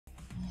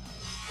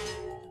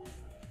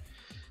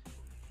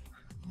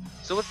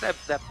So what's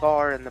that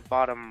bar in the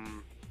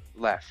bottom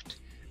left?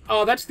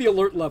 Oh, that's the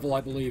alert level,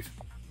 I believe.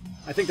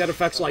 I think that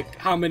affects like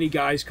how many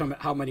guys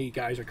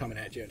are coming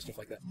at you and stuff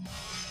like that.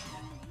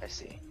 I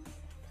see.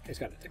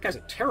 That guy's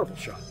a terrible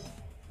shot.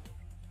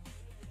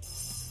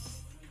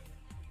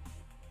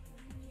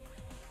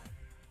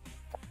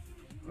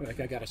 Oh, that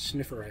guy got a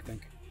sniffer, I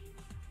think.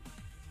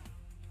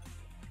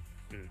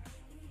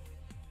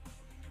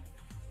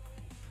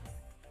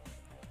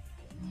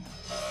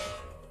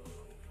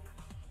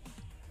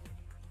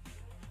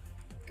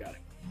 Got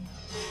it.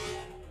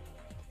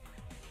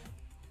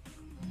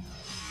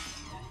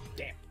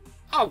 Damn.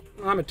 Oh,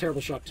 I'm a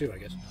terrible shot too, I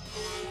guess.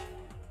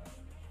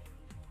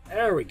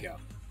 There we go.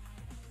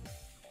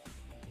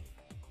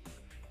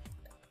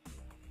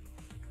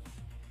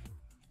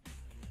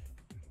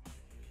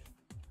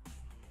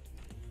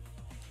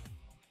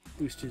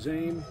 Boost his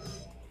aim.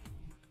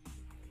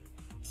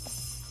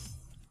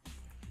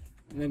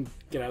 And then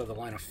get out of the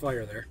line of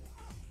fire there.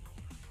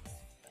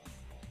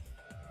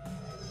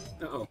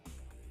 Uh-oh.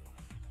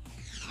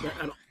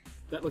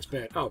 That looks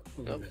bad. Oh,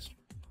 I missed.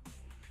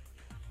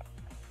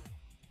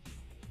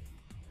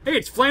 Hey,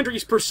 it's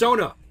Flandry's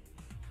persona!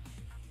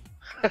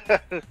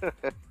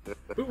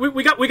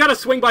 we got to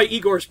swing by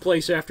Igor's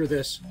place after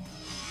this.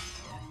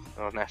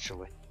 Oh,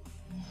 naturally.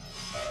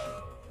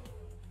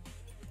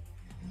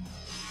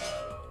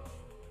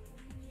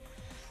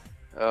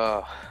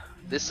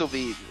 This will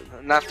be,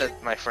 not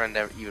that my friend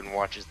ever even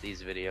watches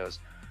these videos,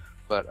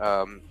 but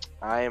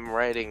I've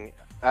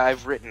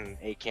written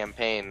a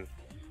campaign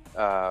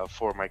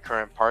for my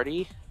current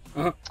party,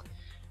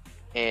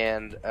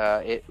 and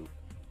it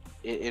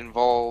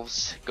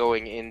involves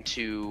going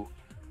into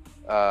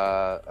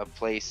a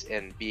place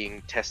and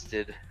being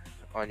tested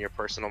on your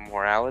personal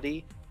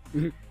morality.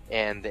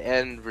 And the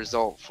end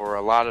result for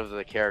a lot of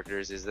the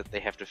characters is that they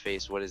have to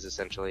face what is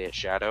essentially a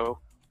shadow.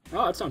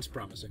 Oh, that sounds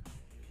promising.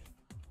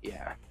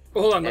 Yeah.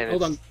 Well,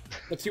 hold on.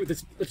 Let's see what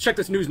this. Let's check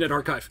this Newsnet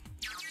archive.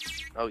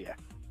 Oh yeah.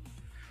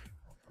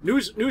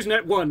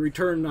 Newsnet 1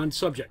 return on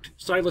subject.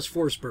 Silas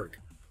Forsberg.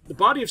 The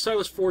body of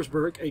Silas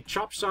Forsberg, a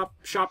chop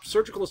shop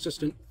surgical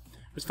assistant,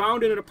 was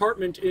found in an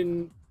apartment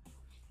in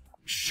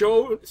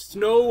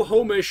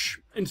Snohomish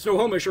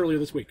earlier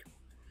this week.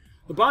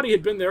 The body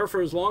had been there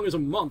for as long as a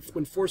month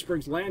when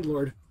Forsberg's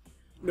landlord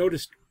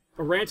noticed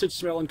a rancid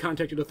smell and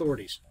contacted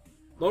authorities.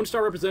 Lone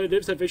Star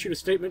representatives have issued a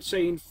statement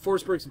saying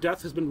Forsberg's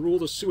death has been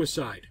ruled a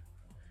suicide.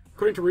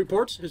 According to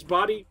reports, his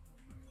body,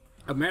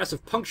 a mass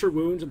of puncture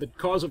wounds, and the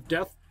cause of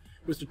death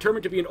was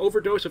determined to be an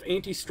overdose of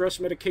anti-stress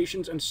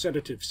medications and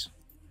sedatives.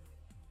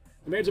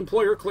 The man's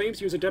employer claims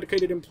he was a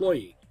dedicated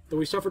employee,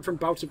 though he suffered from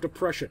bouts of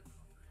depression.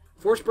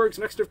 Forsberg's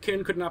next of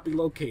kin could not be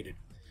located,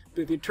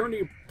 but the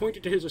attorney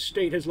appointed to his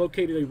estate has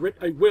located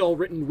a will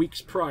written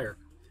weeks prior,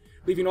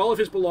 leaving all of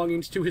his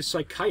belongings to his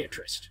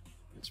psychiatrist.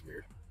 That's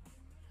weird.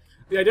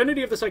 The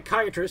identity of the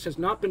psychiatrist has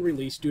not been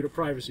released due to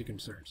privacy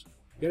concerns.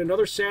 Yet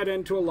another sad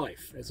end to a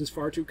life, as is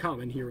far too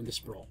common here in the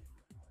sprawl.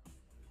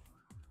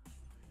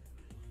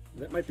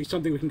 That might be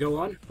something we can go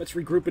on. Let's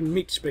regroup in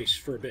meat space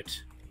for a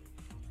bit.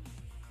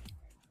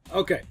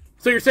 Okay,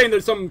 so you're saying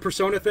there's some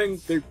persona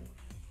thing?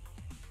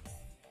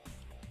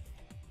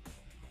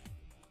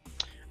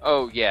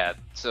 Oh yeah,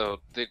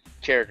 so the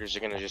characters are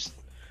gonna just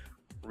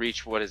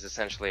reach what is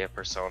essentially a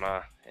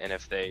persona, and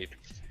if they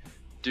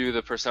do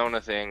the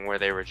persona thing where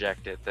they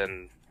reject it,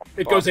 then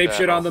it goes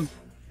apeshit on them.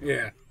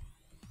 Yeah.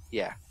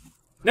 Yeah.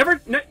 Never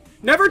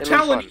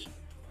tell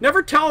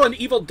an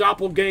evil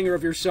doppelganger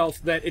of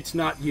yourself that it's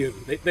not you.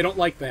 They don't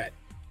like that.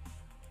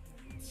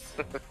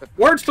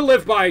 Words to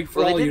live by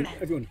for all you,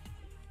 everyone.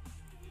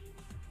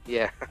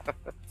 Yeah.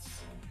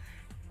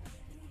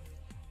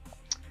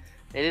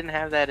 They didn't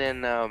have that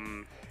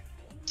in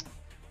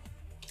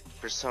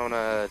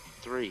Persona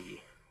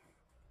 3.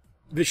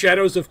 The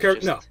Shadows of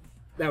Character. No,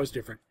 that was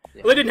different.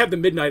 Yeah. Well, they didn't have the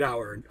Midnight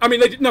Hour. I mean,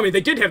 they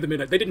did have the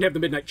Midnight. They didn't have the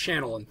Midnight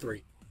Channel in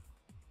 3.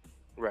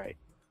 Right.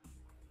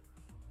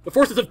 The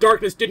forces of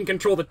darkness didn't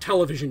control the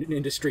television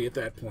industry at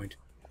that point.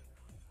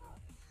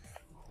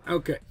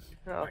 Okay.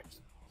 Oh, right.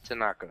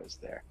 Tanako's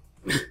there.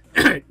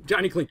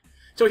 Johnny Clean.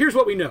 So here's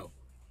what we know.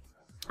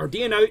 Our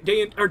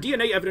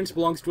DNA evidence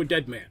belongs to a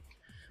dead man,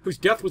 whose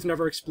death was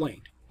never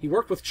explained. He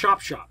worked with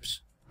chop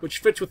shops, which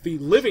fits with the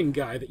living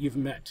guy that you've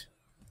met.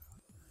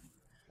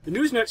 The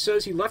Newsnet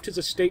says he left his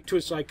estate to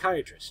a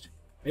psychiatrist.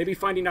 Maybe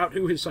finding out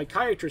who his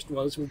psychiatrist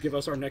was will give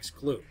us our next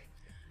clue.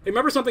 Hey,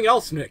 remember something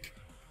else, Nick?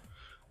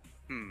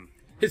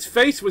 His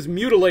face was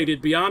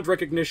mutilated beyond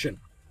recognition.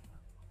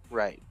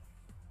 Right.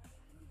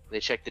 They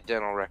checked the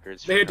dental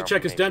records. They had to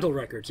check his dental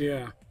records,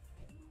 yeah.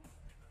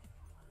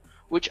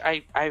 Which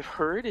I've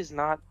heard is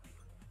not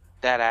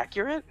that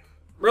accurate.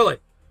 Really?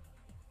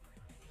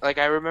 Like,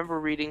 I remember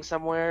reading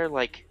somewhere,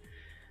 like,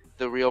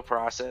 the real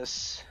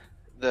process,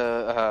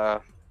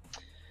 the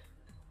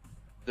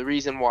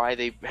reason why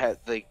they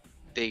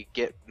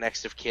get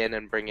next of kin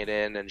and bring it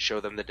in and show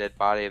them the dead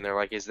body, and they're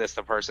like, is this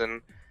the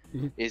person?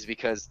 Is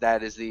because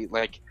that is the,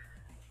 like,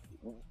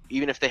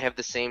 even if they have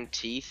the same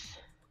teeth,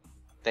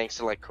 thanks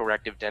to, like,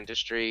 corrective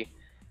dentistry,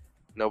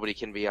 nobody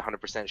can be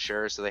 100%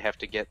 sure, so they have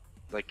to get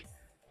like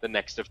the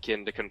next of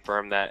kin to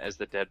confirm that as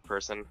the dead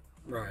person.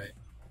 Right.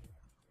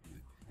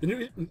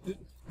 The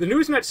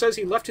Newsnet says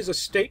he left his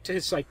estate to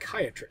his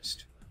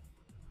psychiatrist.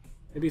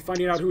 Maybe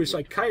finding out who his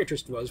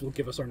psychiatrist was will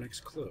give us our next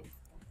clue.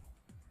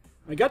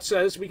 My gut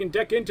says we can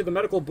deck into the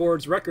medical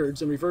board's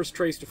records and reverse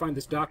trace to find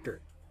this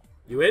doctor.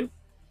 You in?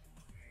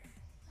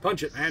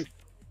 Punch it, man.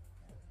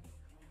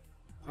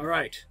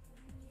 Alright.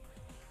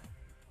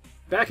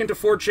 Back into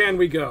 4chan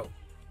we go.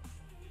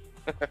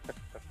 Alright,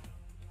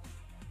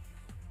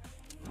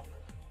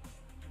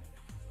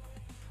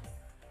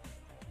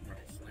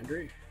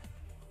 Flandry.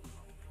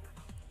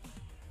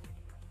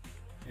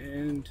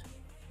 And...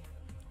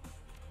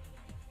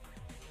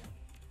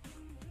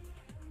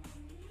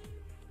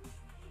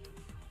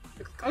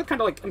 I'm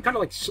kind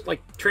of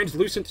like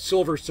translucent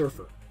Silver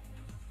Surfer.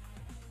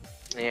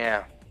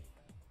 Yeah.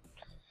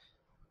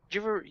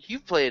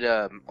 You've played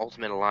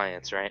Ultimate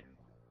Alliance, right?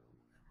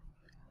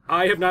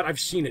 I have not. I've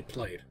seen it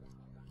played.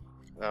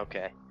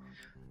 Okay.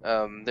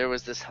 There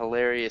was this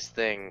hilarious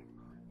thing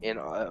in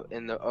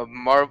the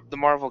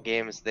Marvel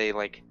games. They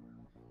like,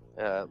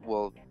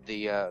 the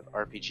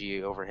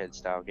RPG overhead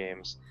style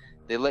games.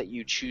 They let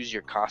you choose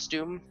your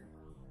costume,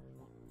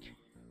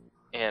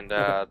 and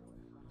Okay.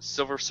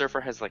 Silver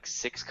Surfer has like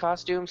 6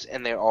 costumes,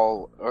 and they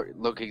all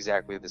look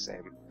exactly the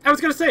same. I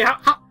was gonna say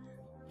how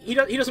he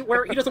doesn't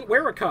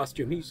wear a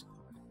costume. He's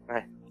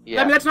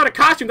Yeah. I mean that's not a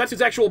costume. That's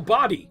his actual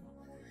body.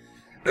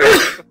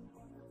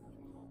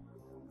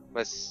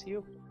 Bless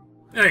you.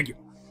 Thank you.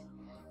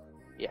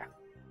 Yeah.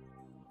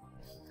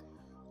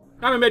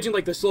 I'm imagining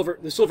like the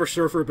Silver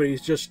Surfer, but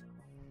he's just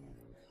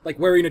like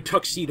wearing a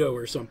tuxedo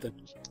or something.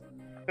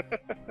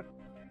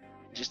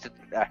 Just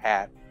a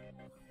hat.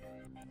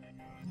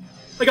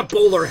 Like a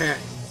bowler hat.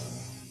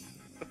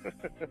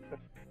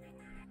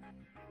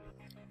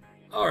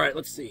 Alright,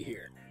 let's see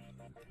here.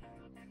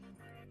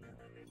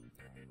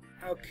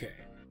 Okay.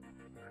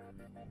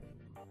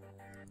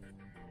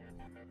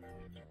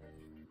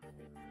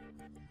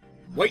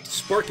 White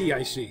Sparky,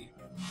 I see.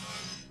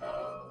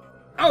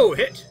 Oh,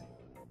 hit!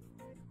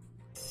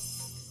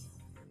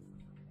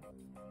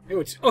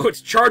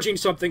 It's charging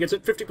something. It's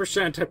at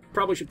 50%. I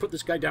probably should put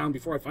this guy down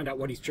before I find out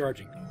what he's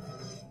charging.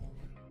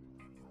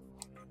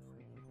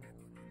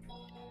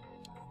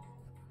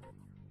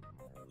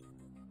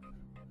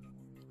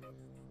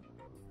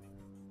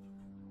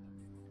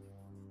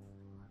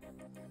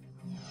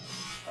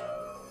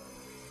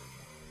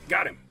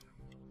 Got him.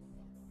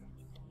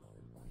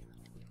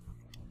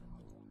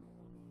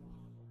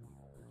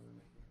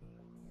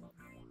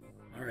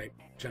 Alright,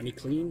 Johnny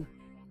Clean.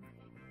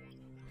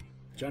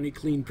 Johnny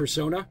Clean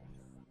persona.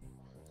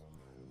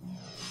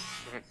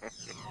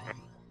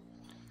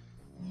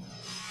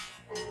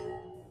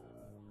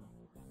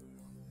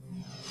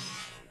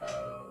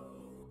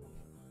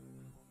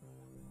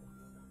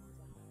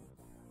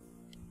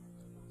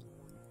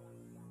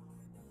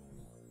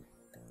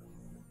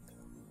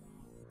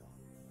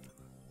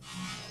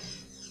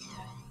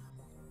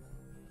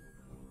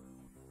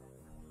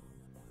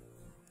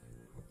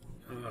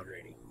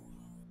 Alrighty.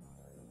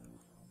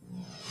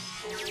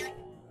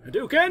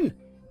 Hadouken!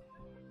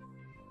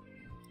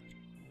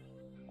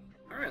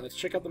 Alright, let's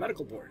check out the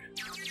medical board.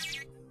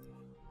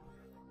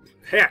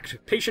 Hacked.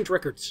 Patient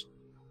records.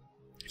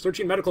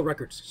 Searching medical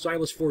records.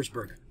 Silas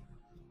Forsberg.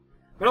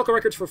 Medical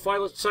records for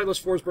Silas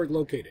Forsberg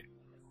located.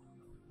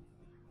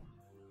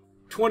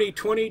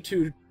 2020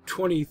 to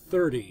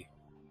 2030.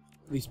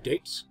 These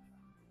dates?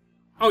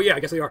 Oh yeah, I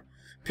guess they are.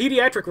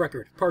 Pediatric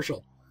record.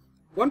 Partial.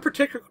 One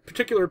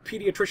particular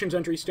pediatrician's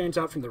entry stands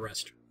out from the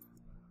rest.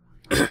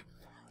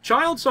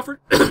 Child suffers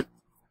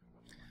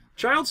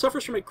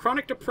from a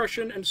chronic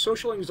depression and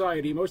social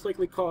anxiety, most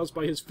likely caused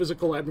by his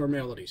physical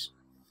abnormalities.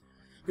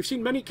 We've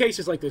seen many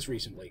cases like this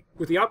recently,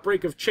 with the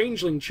outbreak of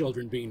changeling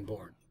children being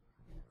born.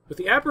 With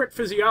the aberrant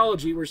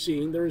physiology we're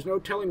seeing, there is no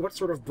telling what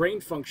sort of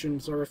brain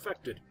functions are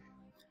affected.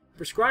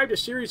 Prescribed a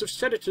series of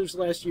sedatives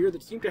last year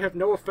that seemed to have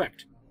no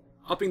effect,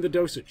 upping the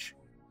dosage.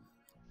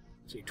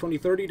 Let's see,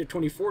 2030 to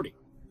 2040.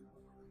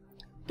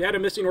 Data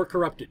missing or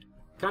corrupted.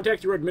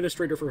 Contact your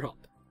administrator for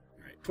help.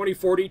 All right,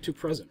 2040 to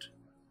present.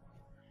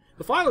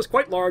 The file is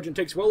quite large and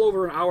takes well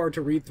over an hour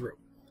to read through.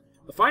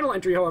 The final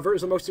entry, however,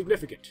 is the most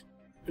significant.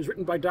 It is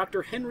written by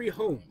Dr. Henry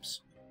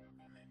Holmes.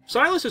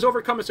 Silas has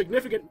overcome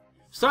significant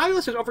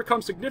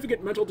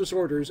mental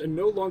disorders and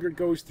no longer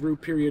goes through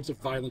periods of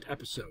violent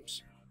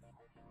episodes.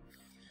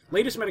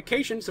 Latest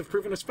medications have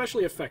proven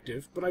especially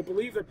effective, but I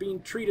believe that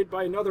being treated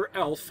by another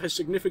elf has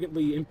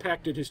significantly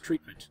impacted his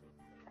treatment.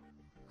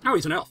 Oh,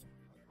 he's an elf.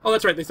 Oh,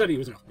 that's right, they said he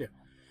was an elf, yeah.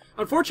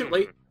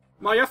 Unfortunately,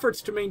 my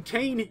efforts to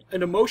maintain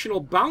an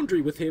emotional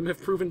boundary with him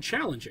have proven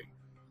challenging.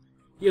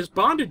 He has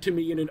bonded to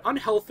me in an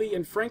unhealthy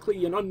and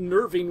frankly an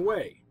unnerving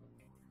way.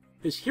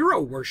 His hero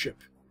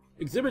worship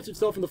exhibits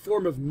itself in the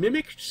form of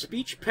mimicked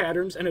speech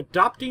patterns and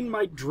adopting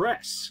my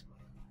dress.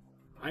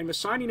 I am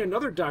assigning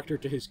another doctor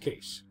to his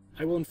case.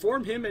 I will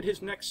inform him at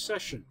his next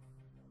session.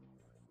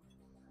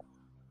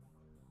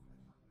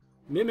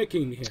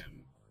 Mimicking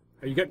him.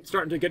 Are you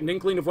starting to get an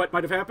inkling of what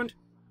might have happened?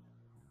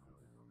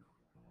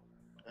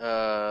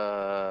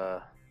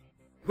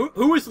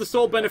 Who is the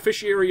sole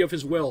beneficiary of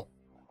his will?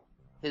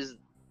 His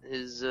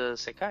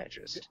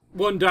psychiatrist.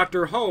 One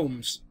Dr.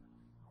 Holmes.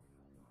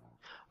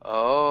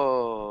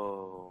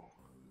 Oh.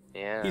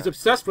 Yeah. He's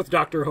obsessed with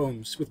Dr.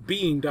 Holmes, with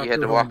being Dr. Holmes. You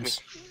had to walk me.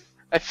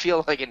 I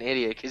feel like an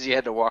idiot because you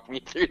had to walk me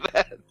through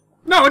that.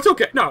 No, it's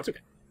okay. No, it's okay.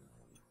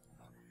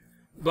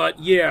 But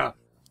yeah.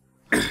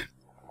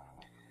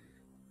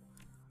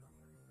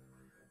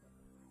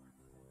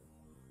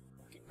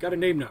 Got a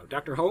name now.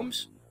 Dr.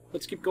 Holmes?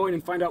 Let's keep going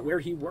and find out where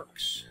he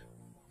works.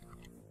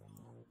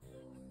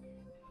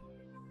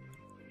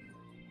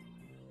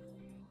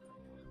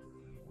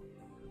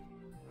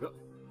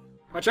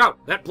 Watch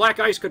out! That black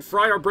ice could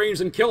fry our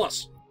brains and kill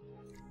us!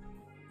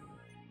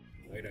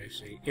 White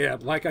icy. Yeah,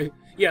 black ice.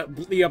 Yeah,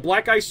 the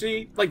black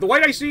icy. Like, the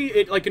white icy,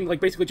 it can,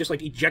 basically just,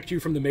 eject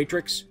you from the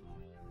Matrix.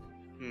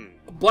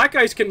 Black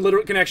ice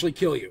can actually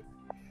kill you.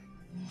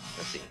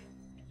 Let's see.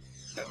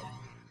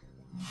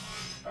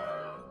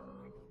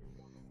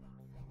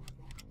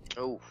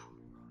 Oh.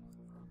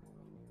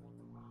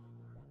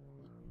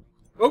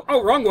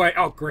 Oh, wrong way.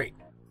 Oh, great.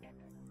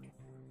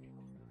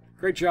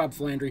 Great job,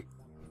 Flandry.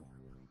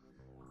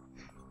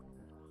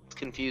 It's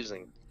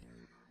confusing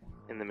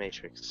in the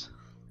Matrix.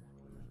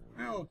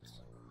 Well,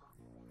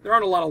 there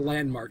aren't a lot of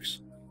landmarks.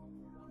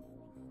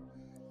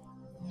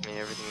 Yeah,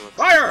 everything looks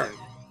Fire!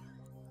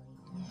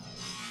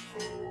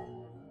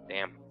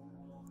 Damn.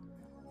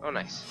 Oh,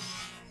 nice.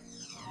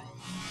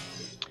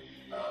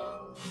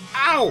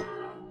 Ow!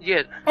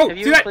 Yeah. Oh, have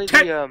you see that? played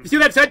 10, the, see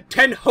that said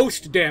 10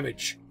 host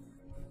damage.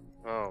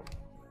 Oh.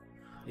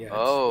 Yeah.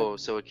 Oh,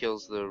 so it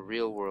kills the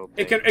real world.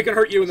 It can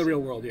hurt you in the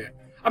real world. Yeah.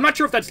 I'm not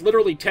sure if that's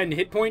literally 10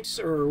 hit points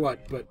or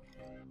what, but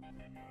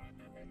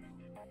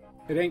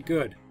it ain't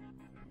good.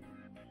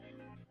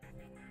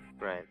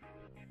 Right.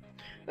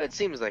 It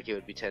seems like it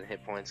would be 10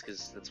 hit points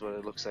because that's what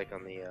it looks like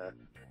on the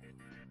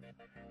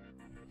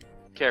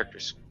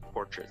characters'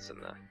 portraits in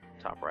the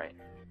top right.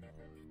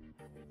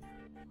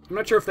 I'm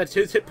not sure if that's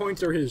his hit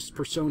points or his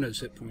persona's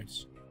hit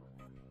points.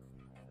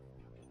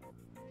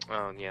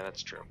 Oh, yeah,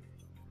 that's true.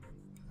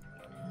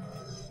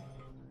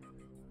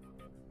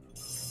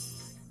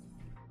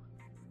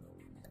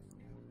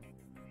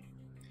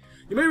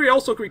 You may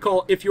also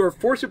recall if you're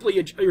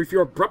if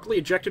you're abruptly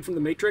ejected from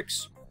the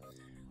Matrix,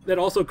 that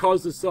also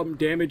causes some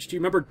damage. Do you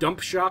remember dump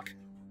shock?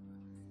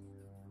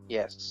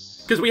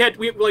 Yes. Because we had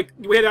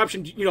the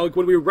option,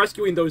 when we were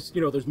rescuing those,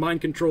 those mind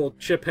controlled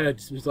chip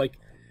heads. It was like,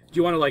 do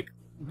you want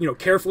to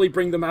carefully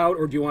bring them out,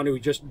 or do you want to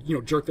just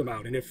jerk them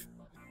out? And if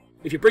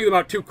you bring them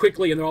out too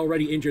quickly and they're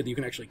already injured, you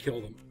can actually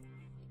kill them.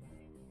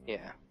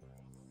 Yeah.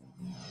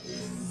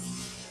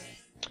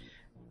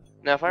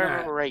 Now, if I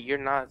remember right, you're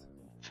not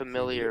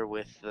familiar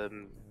with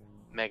the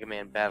Mega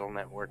Man Battle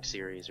Network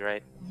series,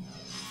 right?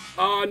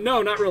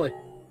 No, not really.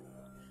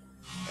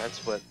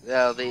 That's what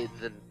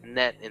the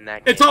net in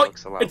that game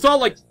looks a lot. It's all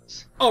like,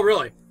 oh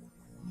really?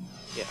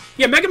 Yeah.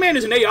 Yeah, Mega Man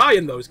is an AI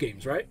in those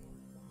games, right?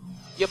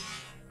 Yep.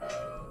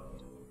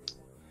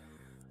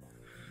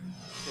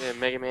 Yeah,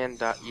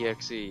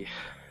 MegaMan.exe.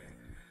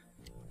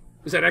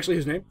 Is that actually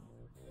his name?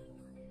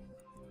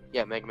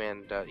 Yeah,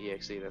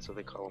 MegaMan.exe. That's what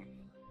they call him.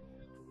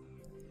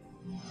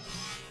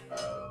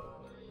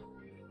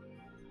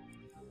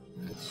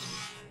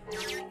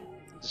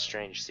 It's a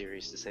strange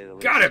series to say the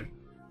least. Got him!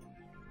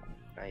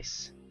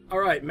 Nice.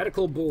 Alright,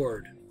 medical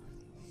board.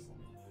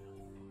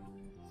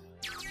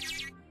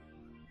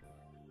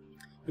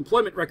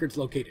 Employment records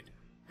located.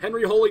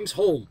 Henry Hollings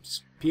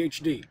Holmes,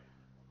 PhD.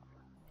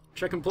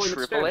 Check employment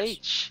Triple status.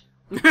 H.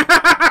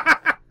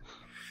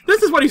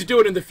 This is what he's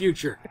doing in the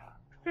future.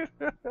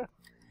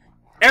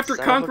 After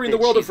conquering the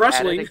world of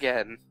wrestling...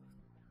 Again.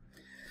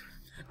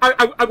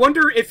 I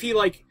wonder if he,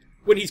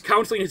 when he's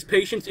counseling his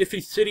patients, if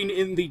he's sitting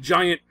in the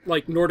giant,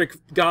 Nordic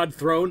god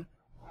throne,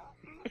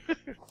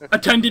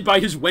 attended by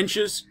his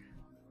wenches.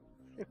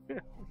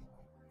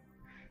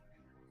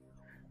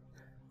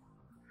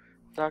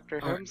 Dr.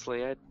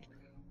 Hemsley, I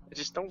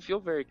just don't feel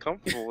very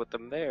comfortable with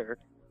them there.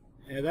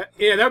 That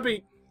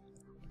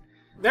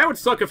would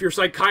suck if your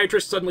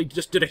psychiatrist suddenly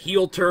just did a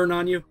heel turn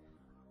on you.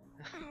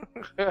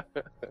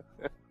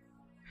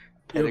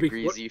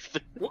 Pedigrees you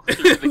through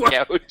the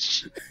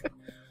couch.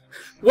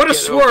 What a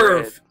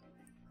swerve!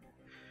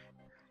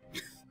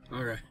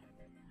 Alright.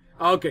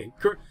 Okay.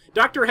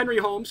 Dr. Henry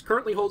Holmes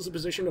currently holds the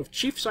position of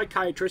Chief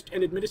Psychiatrist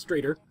and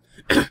Administrator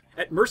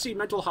at Mercy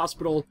Mental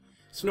Hospital,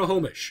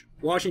 Snohomish,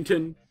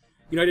 Washington,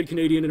 United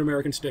Canadian and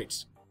American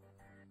States.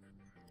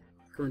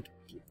 Current...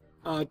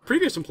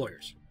 Previous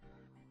employers.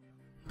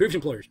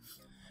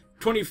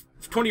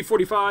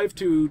 2045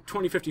 to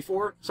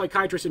 2054,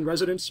 Psychiatrist in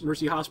Residence,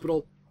 Mercy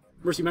Mental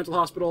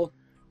Hospital.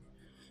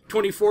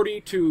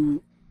 2040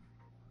 to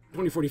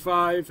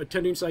 2045,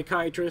 Attending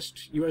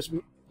Psychiatrist, U.S.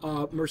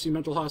 Mercy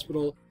Mental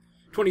Hospital.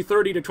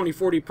 2030 to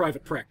 2040,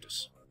 Private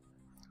Practice.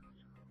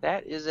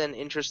 That is an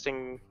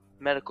interesting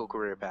medical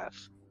career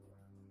path.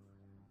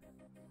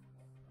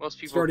 Most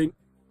people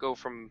go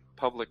from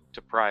public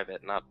to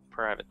private, not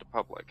private to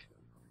public.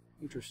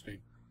 Interesting.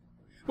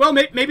 Well,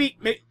 maybe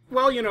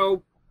well, he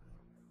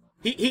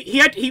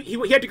had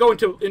to go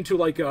into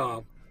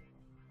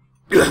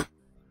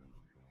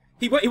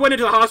he went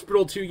into the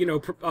hospital to,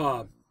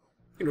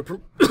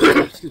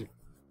 excuse me.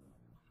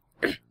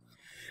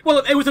 Well,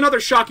 it was another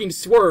shocking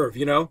swerve,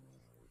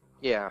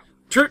 Yeah.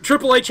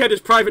 Triple H had his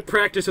private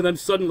practice, and then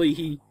suddenly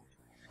he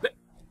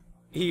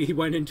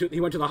went to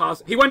the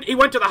hospital. He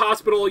went to the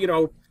hospital,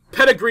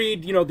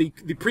 pedigreed,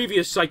 the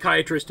previous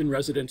psychiatrist in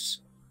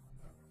residence,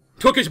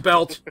 took his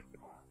belt.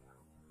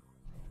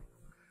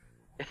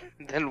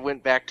 Then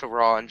went back to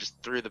Raw and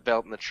just threw the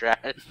belt in the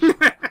trash.